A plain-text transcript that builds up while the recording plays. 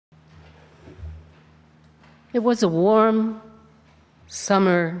It was a warm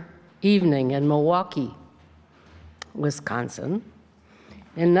summer evening in Milwaukee, Wisconsin,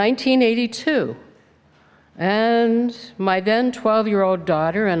 in 1982, and my then 12-year-old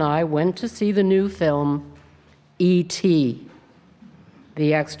daughter and I went to see the new film, E.T.,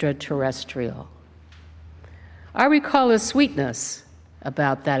 the Extraterrestrial. I recall a sweetness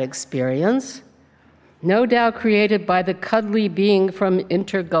about that experience, no doubt created by the cuddly being from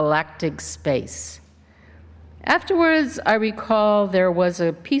intergalactic space. Afterwards, I recall there was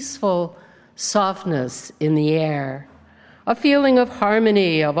a peaceful softness in the air, a feeling of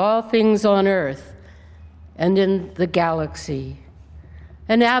harmony of all things on Earth and in the galaxy,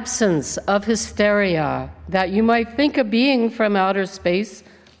 an absence of hysteria that you might think a being from outer space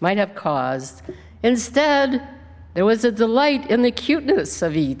might have caused. Instead, there was a delight in the cuteness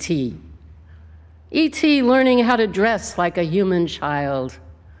of E.T. E.T. learning how to dress like a human child.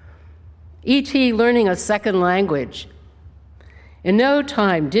 E.T. learning a second language. In no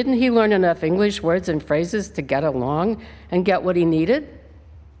time, didn't he learn enough English words and phrases to get along and get what he needed?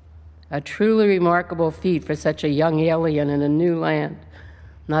 A truly remarkable feat for such a young alien in a new land,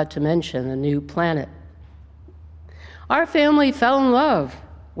 not to mention a new planet. Our family fell in love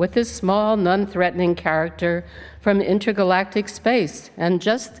with this small, non-threatening character from intergalactic space, and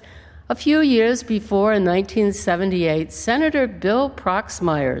just a few years before, in 1978, Senator Bill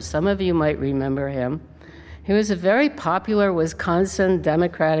Proxmire, some of you might remember him, he was a very popular Wisconsin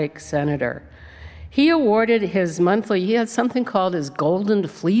Democratic senator. He awarded he had something called his Golden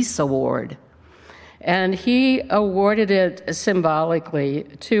Fleece Award, and he awarded it symbolically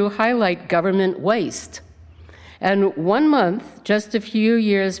to highlight government waste. And 1 month, just a few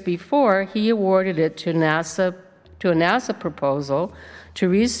years before, he awarded it to a NASA proposal to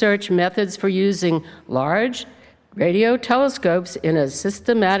research methods for using large radio telescopes in a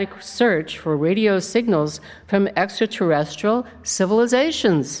systematic search for radio signals from extraterrestrial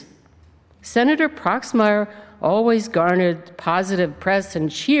civilizations. Senator Proxmire always garnered positive press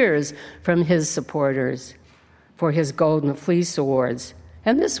and cheers from his supporters for his Golden Fleece Awards,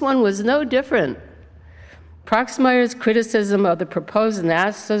 and this one was no different. Proxmire's criticism of the proposed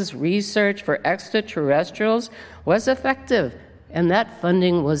NASA's research for extraterrestrials was effective, and that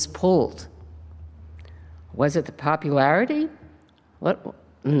funding was pulled. Was it the popularity? Well,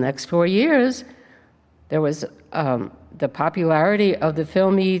 in the next 4 years, there was the popularity of the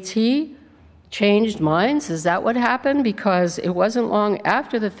film E.T. changed minds. Is that what happened? Because it wasn't long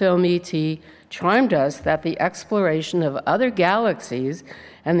after the film E.T. charmed us that the exploration of other galaxies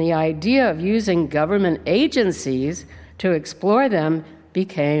and the idea of using government agencies to explore them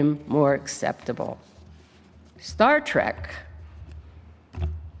became more acceptable. Star Trek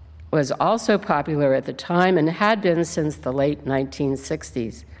was also popular at the time and had been since the late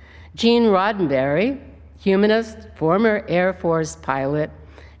 1960s. Gene Roddenberry, humanist, former Air Force pilot,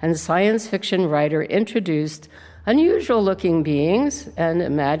 and science fiction writer, introduced unusual-looking beings and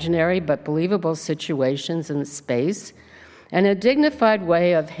imaginary but believable situations in space, and a dignified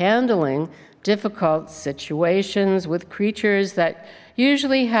way of handling difficult situations with creatures that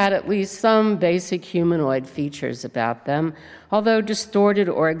usually had at least some basic humanoid features about them, although distorted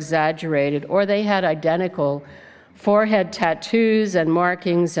or exaggerated, or they had identical forehead tattoos and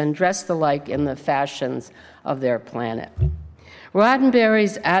markings and dressed alike in the fashions of their planet.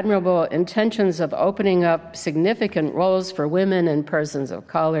 Roddenberry's admirable intentions of opening up significant roles for women and persons of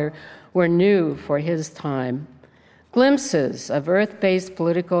color were new for his time. Glimpses of Earth-based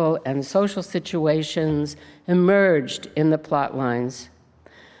political and social situations emerged in the plot lines.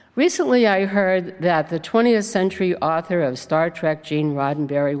 Recently, I heard that the 20th century author of Star Trek, Gene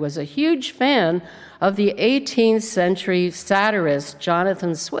Roddenberry, was a huge fan of the 18th century satirist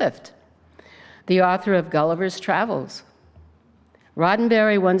Jonathan Swift, the author of Gulliver's Travels.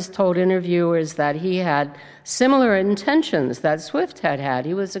 Roddenberry once told interviewers that he had similar intentions that Swift had.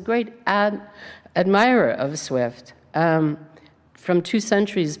 He was a great admirer of Swift from 2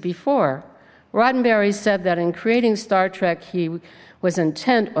 centuries before. Roddenberry said that in creating Star Trek, he was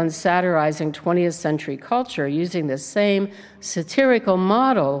intent on satirizing 20th century culture using the same satirical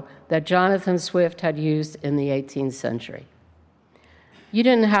model that Jonathan Swift had used in the 18th century. You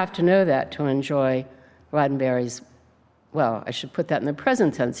didn't have to know that to enjoy Roddenberry's, well, I should put that in the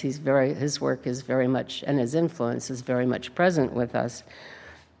present tense. His work is very much, and his influence is very much present with us.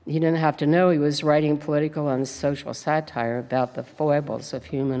 You didn't have to know he was writing political and social satire about the foibles of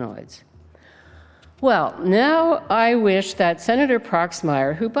humanoids. Well, now I wish that Senator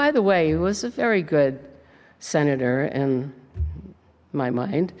Proxmire, who, by the way, was a very good senator in my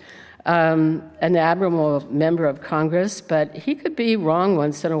mind, an admirable member of Congress, but he could be wrong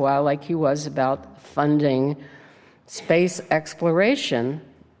once in a while, like he was about funding space exploration.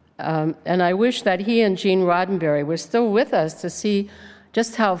 And I wish that he and Gene Roddenberry were still with us to see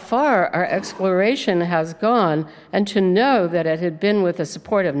just how far our exploration has gone and to know that it had been with the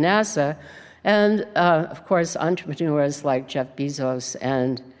support of NASA and, of course, entrepreneurs like Jeff Bezos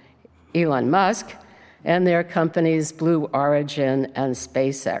and Elon Musk and their companies Blue Origin and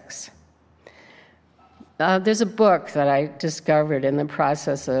SpaceX. There's a book that I discovered in the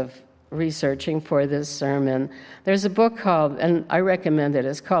process of researching for this sermon. There's a book called, and I recommend it,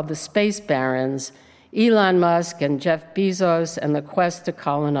 it's called The Space Barons, Elon Musk and Jeff Bezos and the Quest to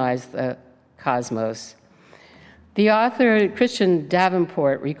Colonize the Cosmos. The author, Christian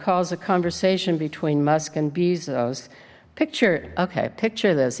Davenport, recalls a conversation between Musk and Bezos. Picture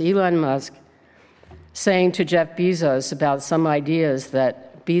this, Elon Musk saying to Jeff Bezos about some ideas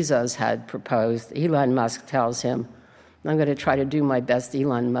that Bezos had proposed. Elon Musk tells him, I'm going to try to do my best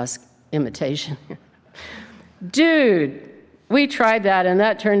Elon Musk imitation here. Dude, we tried that and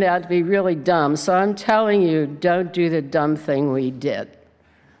that turned out to be really dumb, so I'm telling you, don't do the dumb thing we did.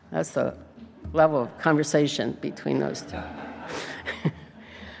 That's the level of conversation between those two.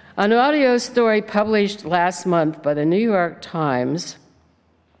 An audio story published last month by the New York Times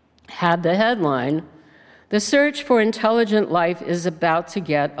had the headline, "The search for intelligent life is about to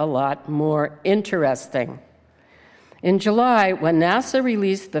get a lot more interesting." In July, when NASA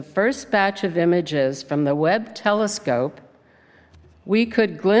released the first batch of images from the Webb telescope, we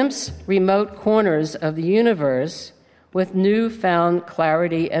could glimpse remote corners of the universe with newfound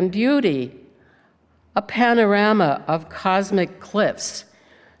clarity and beauty. A panorama of cosmic cliffs,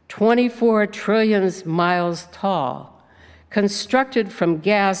 24 trillion miles tall, constructed from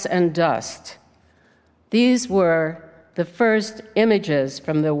gas and dust. These were the first images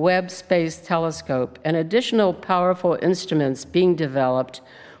from the Webb Space Telescope, and additional powerful instruments being developed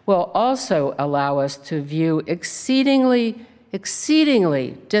will also allow us to view exceedingly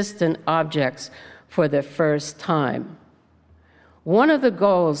distant objects for the first time. One of the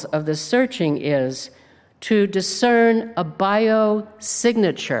goals of the searching is to discern a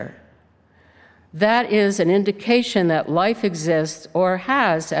biosignature. That is an indication that life exists or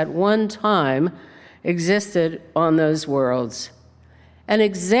has at one time existed on those worlds. An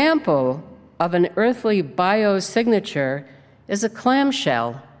example of an earthly biosignature is a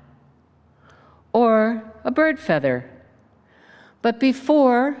clamshell or a bird feather. But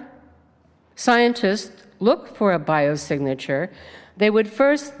before scientists look for a biosignature, they would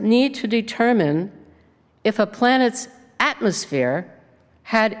first need to determine if a planet's atmosphere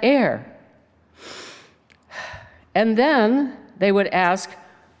had air. And then they would ask,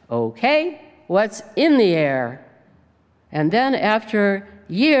 okay, what's in the air? And then after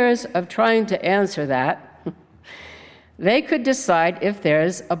years of trying to answer that, they could decide if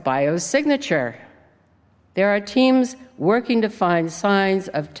there's a biosignature. There are teams working to find signs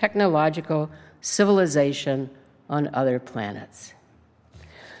of technological civilization on other planets.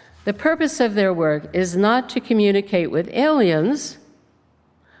 The purpose of their work is not to communicate with aliens.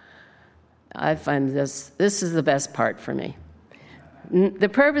 I find this is the best part for me. The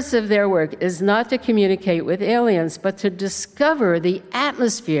purpose of their work is not to communicate with aliens, but to discover the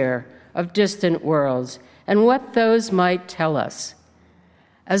atmosphere of distant worlds and what those might tell us.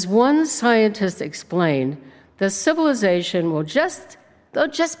 As one scientist explained, the civilization they'll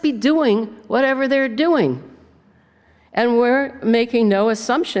just be doing whatever they're doing. And we're making no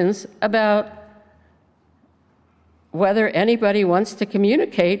assumptions about whether anybody wants to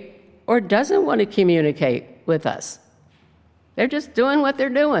communicate or doesn't want to communicate with us. They're just doing what they're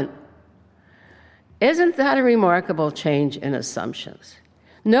doing. Isn't that a remarkable change in assumptions?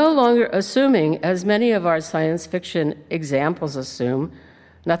 No longer assuming, as many of our science fiction examples assume,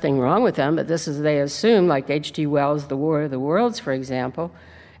 nothing wrong with them, but this is they assume, like H.G. Wells' The War of the Worlds, for example.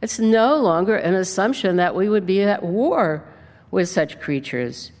 It's no longer an assumption that we would be at war with such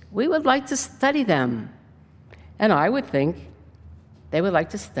creatures. We would like to study them. And I would think they would like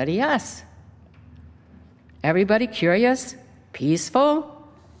to study us. Everybody curious, peaceful,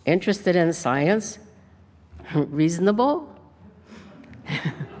 interested in science, reasonable?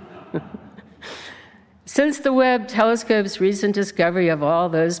 Since the Webb telescope's recent discovery of all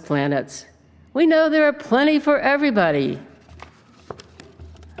those planets, we know there are plenty for everybody.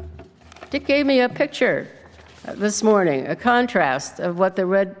 Dick gave me a picture this morning, a contrast of what the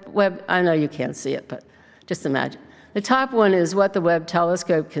Webb, I know you can't see it, but just imagine. The top one is what the Webb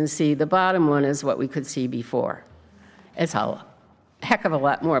telescope can see. The bottom one is what we could see before. It's a heck of a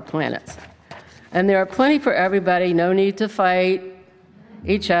lot more planets. And there are plenty for everybody, no need to fight.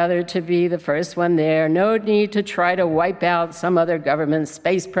 each other to be the first one there. No need to try to wipe out some other government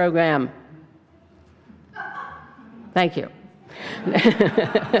space program. Thank you.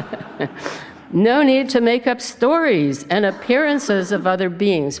 No need to make up stories and appearances of other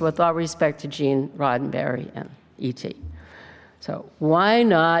beings, with all respect to Gene Roddenberry and E.T. So why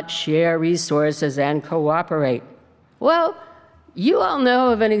not share resources and cooperate? Well, you all know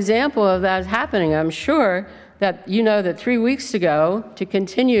of an example of that happening. I'm sure that you know that 3 weeks ago, to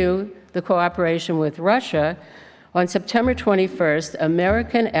continue the cooperation with Russia, on September 21st,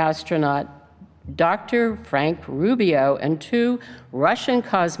 American astronaut Dr. Frank Rubio and 2 Russian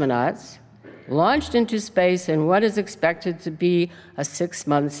cosmonauts launched into space in what is expected to be a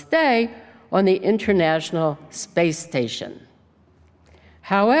 6-month stay on the International Space Station.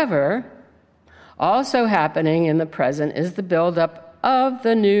 However, also happening in the present is the buildup of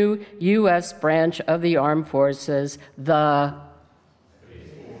the new U.S. branch of the armed forces, the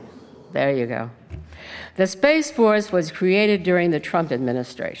There you go. The Space Force was created during the Trump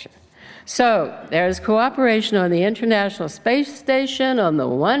administration. So there's cooperation on the International Space Station on the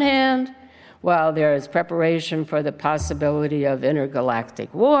one hand, while there is preparation for the possibility of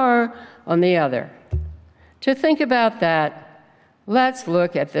intergalactic war on the other. To think about that, let's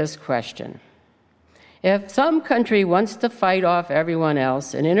look at this question. If some country wants to fight off everyone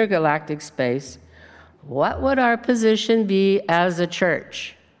else in intergalactic space, what would our position be as a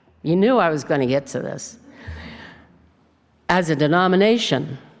church? You knew I was going to get to this. As a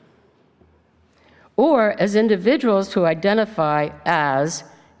denomination, or as individuals who identify as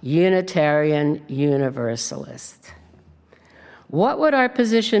Unitarian Universalist. What would our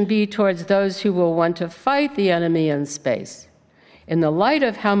position be towards those who will want to fight the enemy in space? In the light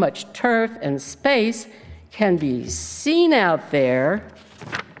of how much turf and space can be seen out there,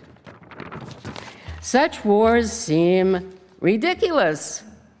 such wars seem ridiculous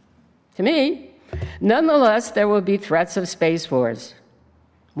to me. Nonetheless, there will be threats of space wars.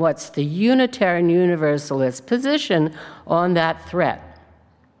 What's the Unitarian Universalist position on that threat?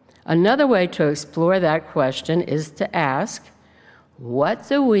 Another way to explore that question is to ask, what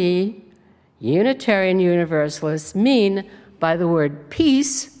do we, Unitarian Universalists, mean by the word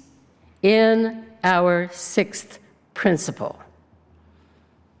peace in our 6th principle?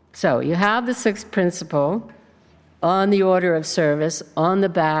 So you have the 6th principle on the order of service. On the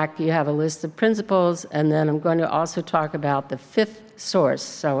back, you have a list of principles, and then I'm going to also talk about the 5th source.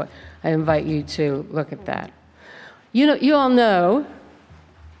 So I invite you to look at that. You all know,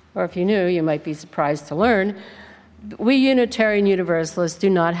 or if you knew, you might be surprised to learn, we Unitarian Universalists do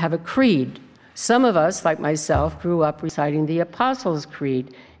not have a creed. Some of us, like myself, grew up reciting the Apostles'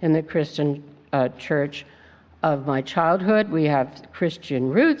 Creed in the Christian church of my childhood. We have Christian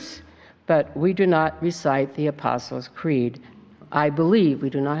roots, but we do not recite the Apostles' Creed. I believe. We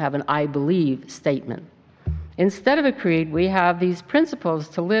do not have an I believe statement. Instead of a creed, we have these principles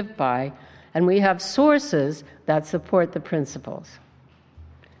to live by, and we have sources that support the principles.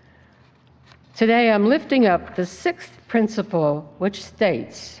 Today, I'm lifting up the 6th principle, which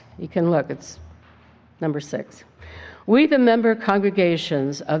states, you can look, it's number 6. We, the member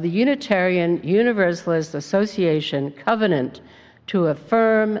congregations of the Unitarian Universalist Association, covenant to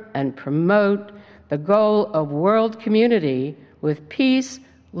affirm and promote the goal of world community with peace,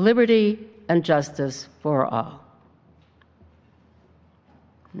 liberty, and justice for all.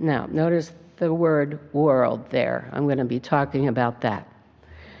 Now, notice the word world there. I'm going to be talking about that.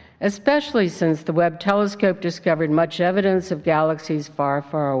 Especially since the Webb telescope discovered much evidence of galaxies far,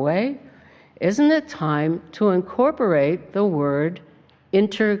 far away, isn't it time to incorporate the word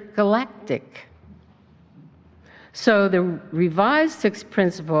intergalactic? So the revised 6th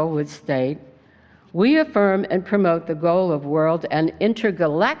principle would state, we affirm and promote the goal of world and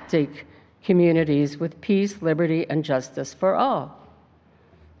intergalactic communities with peace, liberty, and justice for all.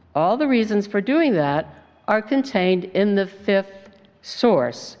 All the reasons for doing that are contained in the 5th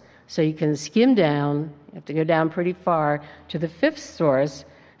source. So you can skim down, you have to go down pretty far, to the 5th source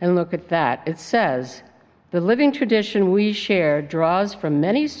and look at that. It says, the living tradition we share draws from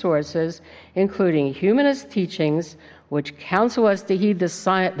many sources, including humanist teachings, which counsel us to heed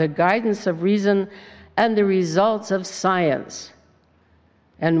the guidance of reason and the results of science,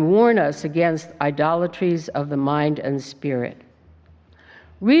 and warn us against idolatries of the mind and spirit.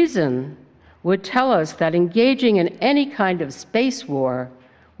 Reason would tell us that engaging in any kind of space war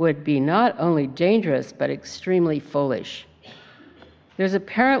would be not only dangerous, but extremely foolish. There's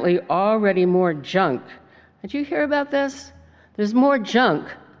apparently already more junk. Did you hear about this? There's more junk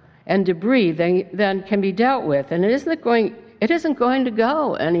and debris than can be dealt with, and it isn't going to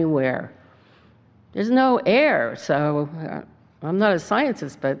go anywhere. There's no air, so I'm not a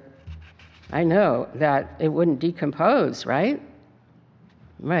scientist, but I know that it wouldn't decompose, right?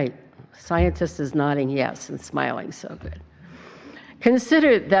 Right. Scientist is nodding yes and smiling, so good.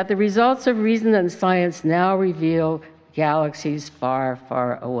 Consider that the results of reason and science now reveal galaxies far,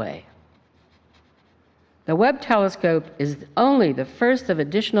 far away. The Webb telescope is only the first of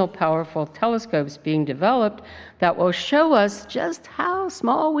additional powerful telescopes being developed that will show us just how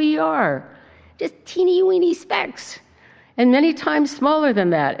small we are, just teeny-weeny specks, and many times smaller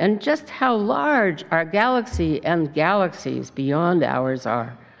than that, and just how large our galaxy and galaxies beyond ours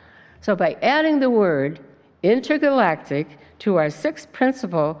are. So by adding the word intergalactic to our sixth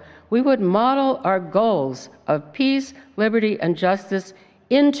principle, we would model our goals of peace, liberty, and justice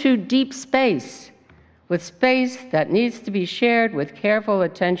into deep space, with space that needs to be shared with careful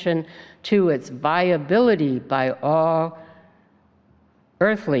attention to its viability by all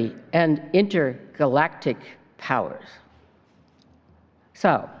earthly and intergalactic powers.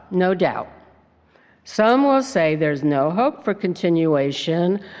 So, no doubt, some will say there's no hope for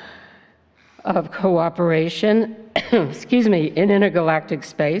continuation of cooperation, in intergalactic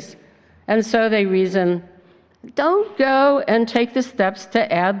space, and so they reason, don't go and take the steps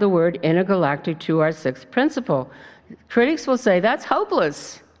to add the word intergalactic to our sixth principle. Critics will say that's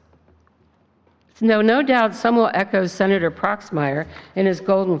hopeless. No doubt some will echo Senator Proxmire in his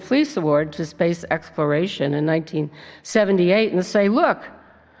Golden Fleece Award to space exploration in 1978 and say, look,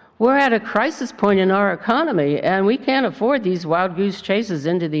 we're at a crisis point in our economy and we can't afford these wild goose chases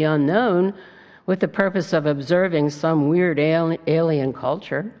into the unknown with the purpose of observing some weird alien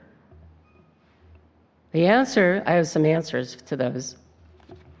culture. The answer, I have some answers to those.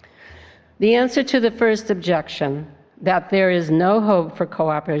 The answer to the first objection, that there is no hope for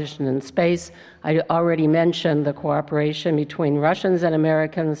cooperation in space, I already mentioned the cooperation between Russians and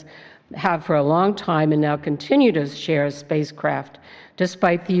Americans have for a long time and now continue to share spacecraft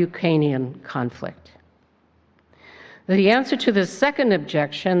despite the Ukrainian conflict. The answer to the second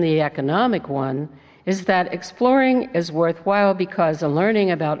objection, the economic one, is that exploring is worthwhile because in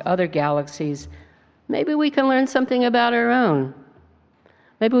learning about other galaxies, maybe we can learn something about our own.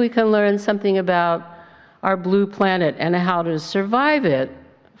 Maybe we can learn something about our blue planet and how to survive it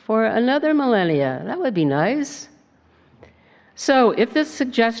for another millennia. That would be nice. So if this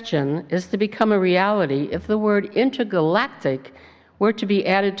suggestion is to become a reality, if the word intergalactic were to be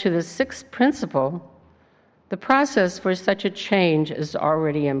added to the sixth principle, the process for such a change is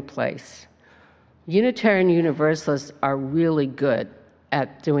already in place. Unitarian Universalists are really good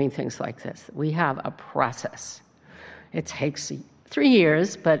at doing things like this. We have a process. It takes 3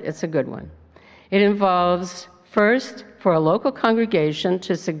 years, but it's a good one. It involves, first, for a local congregation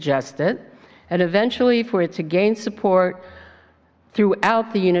to suggest it, and eventually for it to gain support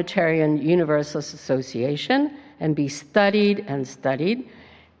throughout the Unitarian Universalist Association and be studied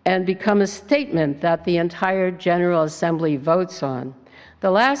and become a statement that the entire General Assembly votes on.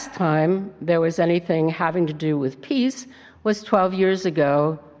 The last time there was anything having to do with peace was 12 years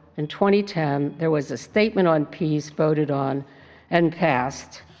ago. In 2010, there was a statement on peace voted on and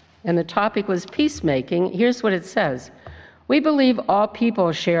passed, and the topic was peacemaking. Here's what it says. We believe all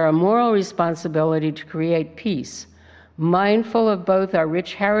people share a moral responsibility to create peace, mindful of both our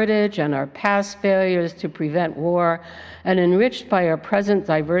rich heritage and our past failures to prevent war, and enriched by our present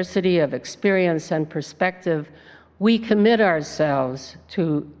diversity of experience and perspective, we commit ourselves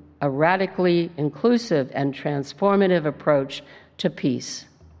to a radically inclusive and transformative approach to peace.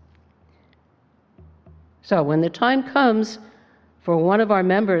 So when the time comes for one of our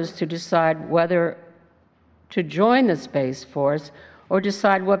members to decide whether to join the Space Force or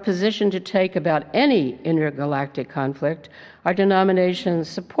decide what position to take about any intergalactic conflict, our denomination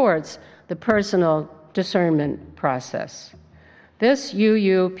supports the personal discernment process. This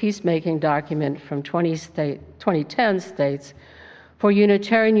UU peacemaking document from 2010 states, for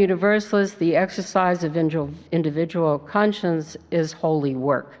Unitarian Universalists, the exercise of individual conscience is holy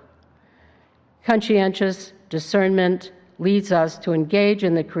work. Conscientious discernment leads us to engage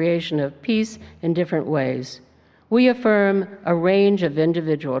in the creation of peace in different ways. We affirm a range of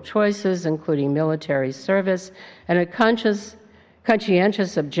individual choices, including military service, and a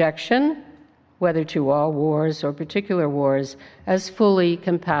conscientious objection, whether to all wars or particular wars, as fully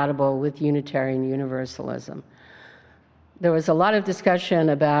compatible with Unitarian Universalism. There was a lot of discussion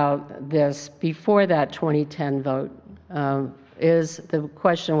about this before that 2010 vote. The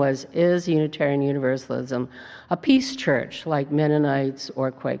question was, is Unitarian Universalism a peace church like Mennonites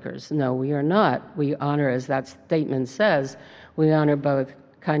or Quakers? No, we are not. We honor, as that statement says, we honor both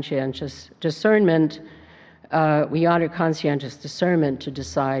conscientious discernment. We honor conscientious discernment to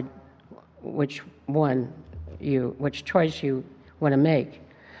decide which one which choice you want to make.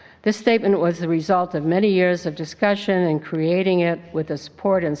 This statement was the result of many years of discussion and creating it with the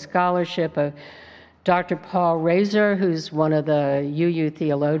support and scholarship of Dr. Paul Razor, who's one of the UU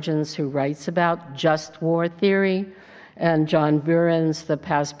theologians who writes about just war theory, and John Burns, the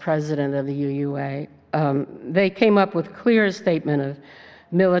past president of the UUA. They came up with a clear statement of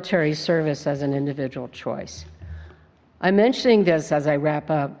military service as an individual choice. I'm mentioning this as I wrap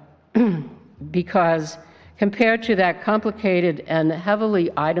up because compared to that complicated and heavily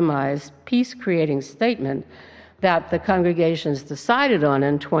itemized peace-creating statement that the congregations decided on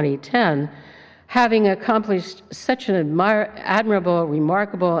in 2010, having accomplished such an admirable,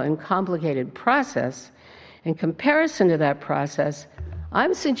 remarkable, and complicated process, in comparison to that process,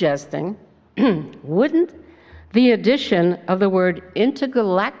 I'm suggesting, wouldn't the addition of the word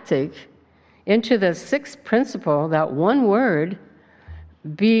intergalactic into the sixth principle, that one word,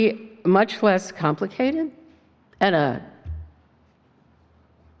 be much less complicated and a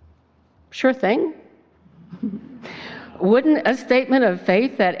sure thing? Wouldn't a statement of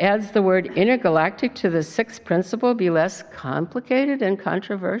faith that adds the word intergalactic to the sixth principle be less complicated and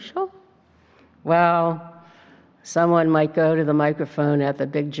controversial? Well, someone might go to the microphone at the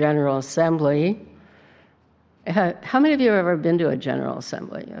big General Assembly. How many of you have ever been to a General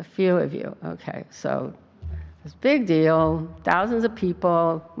Assembly? A few of you. Okay, so it's a big deal, thousands of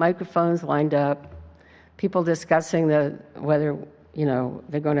people, microphones lined up, people discussing whether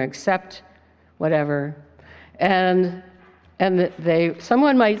they're going to accept whatever, and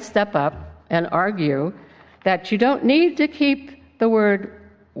someone might step up and argue that you don't need to keep the word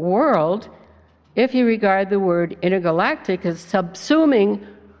world if you regard the word intergalactic as subsuming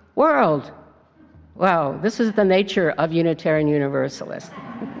world. Well, this is the nature of Unitarian Universalists.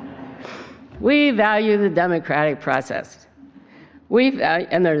 We value the democratic process.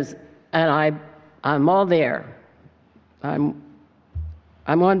 I'm all there. I'm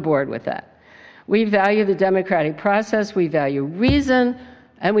on board with that. We value the democratic process, we value reason,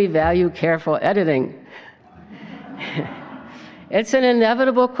 and we value careful editing. It's an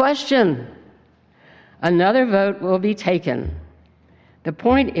inevitable question. Another vote will be taken. The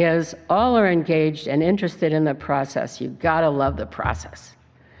point is, all are engaged and interested in the process. You've got to love the process.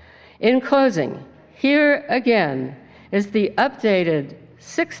 In closing, here again is the updated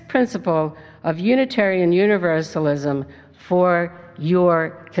sixth principle of Unitarian Universalism for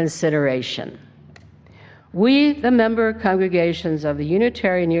your consideration. We, the member congregations of the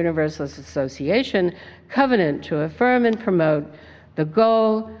Unitarian Universalist Association, covenant to affirm and promote the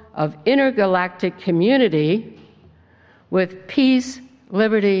goal of intergalactic community with peace,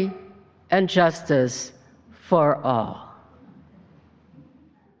 liberty, and justice for all.